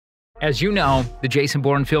As you know, the Jason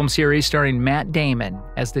Bourne film series starring Matt Damon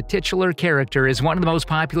as the titular character is one of the most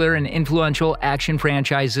popular and influential action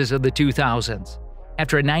franchises of the 2000s.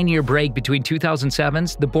 After a 9-year break between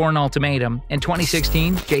 2007's The Bourne Ultimatum and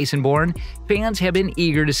 2016 Jason Bourne, fans have been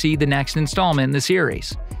eager to see the next installment in the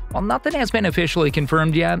series. While nothing has been officially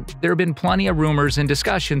confirmed yet, there have been plenty of rumors and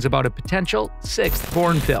discussions about a potential 6th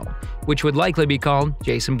Bourne film, which would likely be called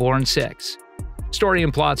Jason Bourne 6. Story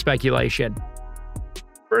and plot speculation.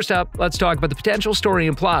 First up, let's talk about the potential story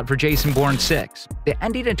and plot for Jason Bourne 6. The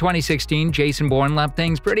ending in 2016, Jason Bourne left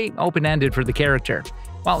things pretty open-ended for the character.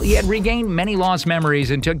 While he had regained many lost memories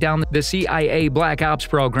and took down the CIA Black Ops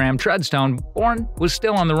program Treadstone, Bourne was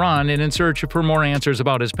still on the run and in search for more answers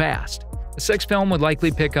about his past. The 6th film would likely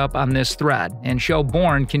pick up on this thread and show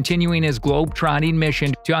Bourne continuing his globe-trotting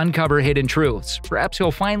mission to uncover hidden truths. Perhaps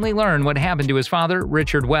he'll finally learn what happened to his father,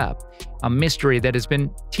 Richard Webb, a mystery that has been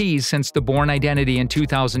teased since the Bourne identity in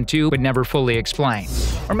 2002 but never fully explained.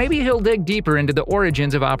 Or maybe he'll dig deeper into the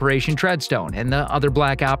origins of Operation Treadstone and the other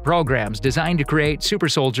Black Ops programs designed to create super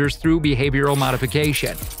soldiers through behavioral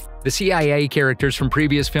modification. The CIA characters from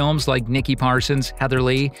previous films like Nicky Parsons, Heather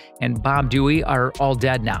Lee, and Bob Dewey are all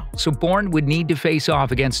dead now, so Bourne would need to face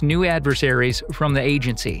off against new adversaries from the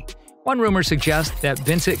agency. One rumor suggests that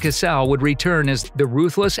Vincent Cassel would return as the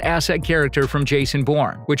ruthless asset character from Jason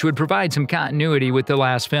Bourne, which would provide some continuity with the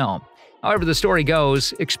last film. However the story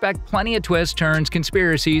goes, expect plenty of twists, turns,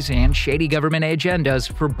 conspiracies, and shady government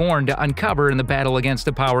agendas for Bourne to uncover in the battle against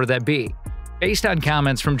the power that be. Based on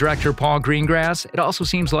comments from director Paul Greengrass, it also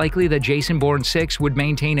seems likely that Jason Bourne 6 would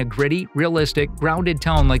maintain a gritty, realistic, grounded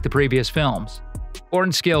tone like the previous films.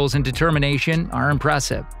 Bourne's skills and determination are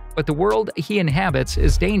impressive, but the world he inhabits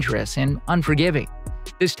is dangerous and unforgiving.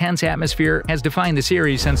 This tense atmosphere has defined the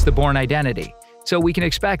series since the Bourne identity, so we can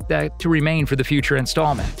expect that to remain for the future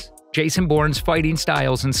installments. Jason Bourne's fighting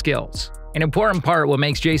styles and skills. An important part of what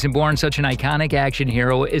makes Jason Bourne such an iconic action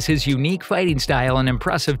hero is his unique fighting style and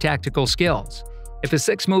impressive tactical skills. If a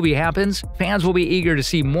 6th movie happens, fans will be eager to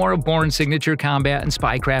see more of Bourne's signature combat and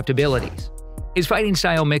spycraft abilities. His fighting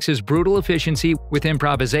style mixes brutal efficiency with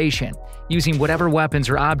improvisation, using whatever weapons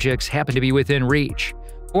or objects happen to be within reach.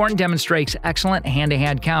 Bourne demonstrates excellent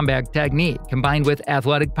hand-to-hand combat technique combined with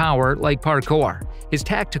athletic power like parkour. His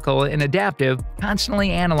tactical and adaptive,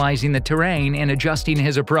 constantly analyzing the terrain and adjusting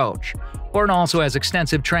his approach. Bourne also has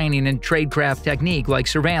extensive training in tradecraft technique like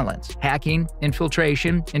surveillance, hacking,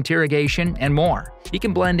 infiltration, interrogation, and more. He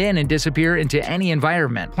can blend in and disappear into any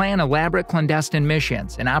environment, plan elaborate clandestine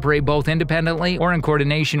missions, and operate both independently or in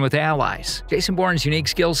coordination with allies. Jason Bourne's unique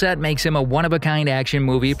skill set makes him a one-of-a-kind action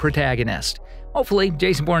movie protagonist. Hopefully,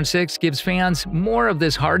 Jason Bourne 6 gives fans more of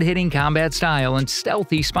this hard-hitting combat style and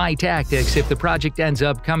stealthy spy tactics if the project ends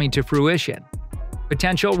up coming to fruition.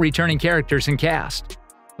 Potential returning characters and cast.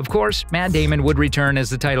 Of course, Matt Damon would return as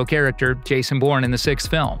the title character, Jason Bourne, in the 6th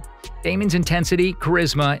film. Damon's intensity,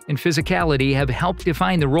 charisma, and physicality have helped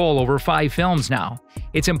define the role over 5 films now.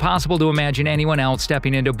 It's impossible to imagine anyone else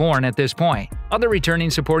stepping into Bourne at this point. Other returning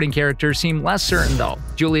supporting characters seem less certain though.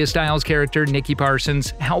 Julia Stiles' character, Nicky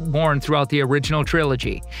Parsons, helped Bourne throughout the original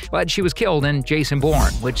trilogy, but she was killed in Jason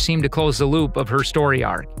Bourne, which seemed to close the loop of her story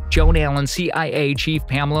arc. Joan Allen's CIA chief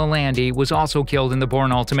Pamela Landy was also killed in The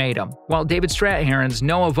Bourne Ultimatum, while David Strathairn's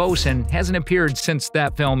Noah Vosen hasn't appeared since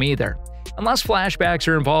that film either. Unless flashbacks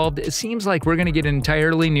are involved, it seems like we're going to get an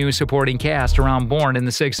entirely new supporting cast around Bourne in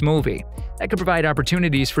the 6th movie. That could provide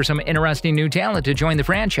opportunities for some interesting new talent to join the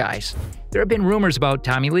franchise. There have been rumors about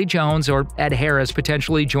Tommy Lee Jones or Ed Harris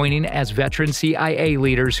potentially joining as veteran CIA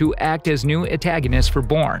leaders who act as new antagonists for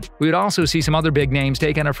Bourne. We would also see some other big names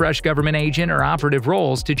take on a fresh government agent or operative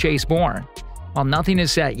roles to chase Bourne. While nothing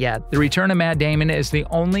is set yet, the return of Matt Damon is the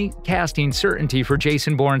only casting certainty for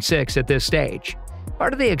Jason Bourne 6 at this stage.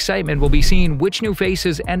 Part of the excitement will be seeing which new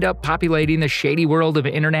faces end up populating the shady world of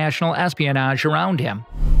international espionage around him.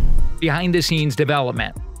 Behind-the-scenes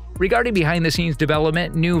development. Regarding behind-the-scenes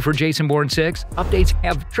development new for Jason Bourne 6, updates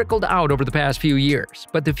have trickled out over the past few years,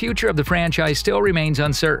 but the future of the franchise still remains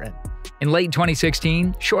uncertain. In late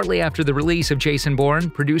 2016, shortly after the release of Jason Bourne,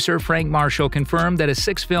 producer Frank Marshall confirmed that a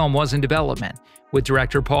 6th film was in development, with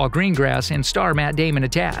director Paul Greengrass and star Matt Damon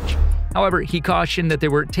attached. However, he cautioned that they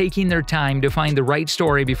were taking their time to find the right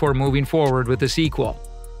story before moving forward with the sequel.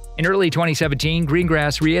 In early 2017,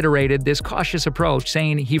 Greengrass reiterated this cautious approach,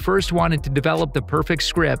 saying he first wanted to develop the perfect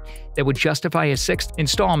script that would justify a 6th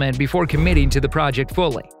installment before committing to the project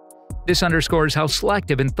fully. This underscores how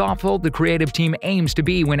selective and thoughtful the creative team aims to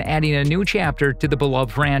be when adding a new chapter to the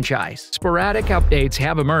beloved franchise. Sporadic updates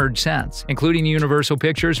have emerged since, including Universal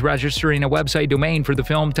Pictures registering a website domain for the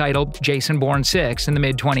film titled Jason Bourne 6 in the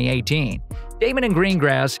mid-2018. Damon and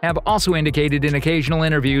Greengrass have also indicated in occasional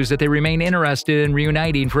interviews that they remain interested in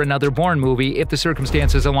reuniting for another Bourne movie if the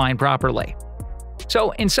circumstances align properly.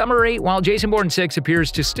 So, in summary, while Jason Bourne 6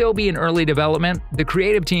 appears to still be in early development, the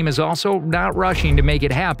creative team is also not rushing to make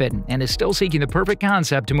it happen and is still seeking the perfect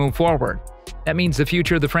concept to move forward. That means the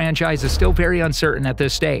future of the franchise is still very uncertain at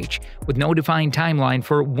this stage, with no defined timeline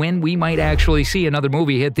for when we might actually see another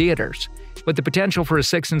movie hit theaters. But the potential for a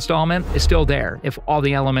sixth installment is still there if all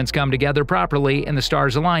the elements come together properly and the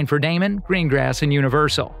stars align for Damon, Greengrass, and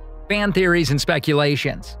Universal. Fan theories and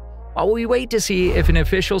speculations. While we wait to see if an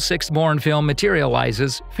official sixth Bourne film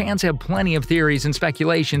materializes, fans have plenty of theories and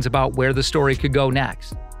speculations about where the story could go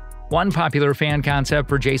next. One popular fan concept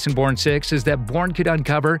for Jason Bourne 6 is that Bourne could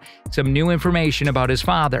uncover some new information about his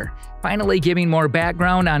father, finally giving more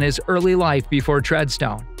background on his early life before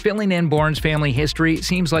Treadstone. Filling in Bourne's family history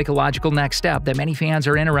seems like a logical next step that many fans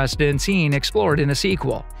are interested in seeing explored in a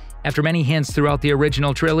sequel. After many hints throughout the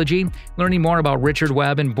original trilogy, learning more about Richard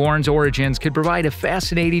Webb and Bourne's origins could provide a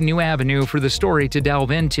fascinating new avenue for the story to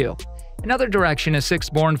delve into. Another direction a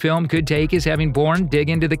sixth Bourne film could take is having Bourne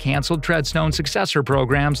dig into the cancelled Treadstone successor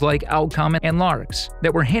programs like Outcome and Larks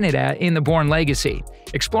that were hinted at in the Bourne Legacy.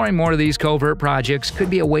 Exploring more of these covert projects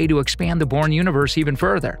could be a way to expand the Bourne universe even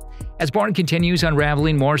further. As Bourne continues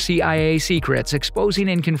unraveling more CIA secrets, exposing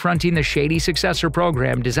and confronting the shady successor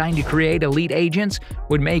program designed to create elite agents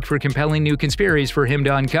would make for compelling new conspiracies for him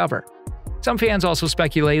to uncover. Some fans also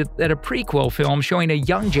speculate that a prequel film showing a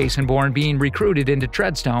young Jason Bourne being recruited into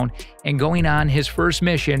Treadstone and going on his first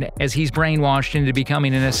mission as he's brainwashed into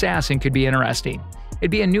becoming an assassin could be interesting. It'd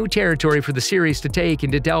be a new territory for the series to take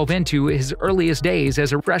and to delve into his earliest days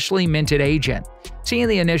as a freshly minted agent. Seeing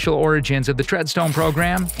the initial origins of the Treadstone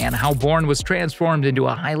program and how Bourne was transformed into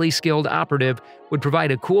a highly skilled operative would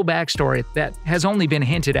provide a cool backstory that has only been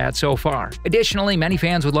hinted at so far. Additionally, many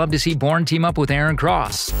fans would love to see Bourne team up with Aaron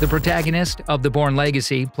Cross, the protagonist of the Bourne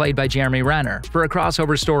Legacy, played by Jeremy Renner, for a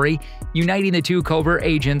crossover story uniting the two covert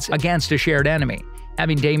agents against a shared enemy.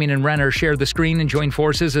 Having Damon and Renner share the screen and join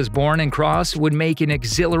forces as Bourne and Cross would make an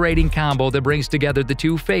exhilarating combo that brings together the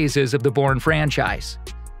two phases of the Bourne franchise.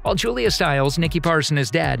 While Julia Stiles' Nikki Parson is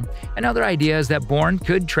dead, another idea is that Bourne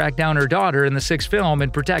could track down her daughter in the sixth film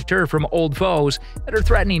and protect her from old foes that are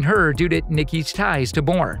threatening her due to Nikki's ties to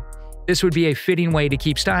Bourne. This would be a fitting way to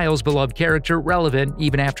keep Stiles' beloved character relevant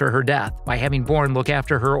even after her death, by having Bourne look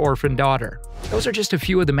after her orphaned daughter. Those are just a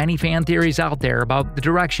few of the many fan theories out there about the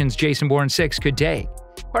directions Jason Bourne 6 could take.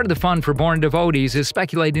 Part of the fun for Bourne devotees is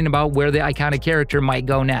speculating about where the iconic character might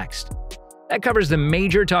go next. That covers the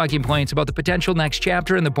major talking points about the potential next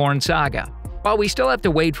chapter in the Bourne saga. While we still have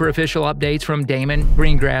to wait for official updates from Damon,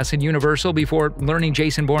 Greengrass, and Universal before learning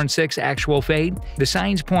Jason Bourne 6's actual fate, the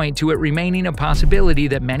signs point to it remaining a possibility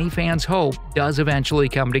that many fans hope does eventually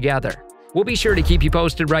come together. We'll be sure to keep you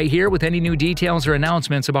posted right here with any new details or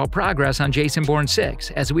announcements about progress on Jason Bourne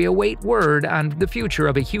 6 as we await word on the future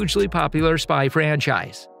of a hugely popular spy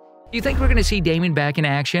franchise. Do you think we're going to see Damon back in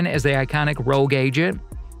action as the iconic rogue agent?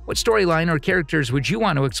 What storyline or characters would you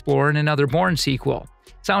want to explore in another Bourne sequel?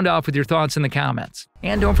 Sound off with your thoughts in the comments.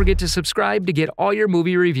 And don't forget to subscribe to get all your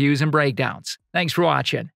movie reviews and breakdowns. Thanks for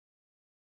watching.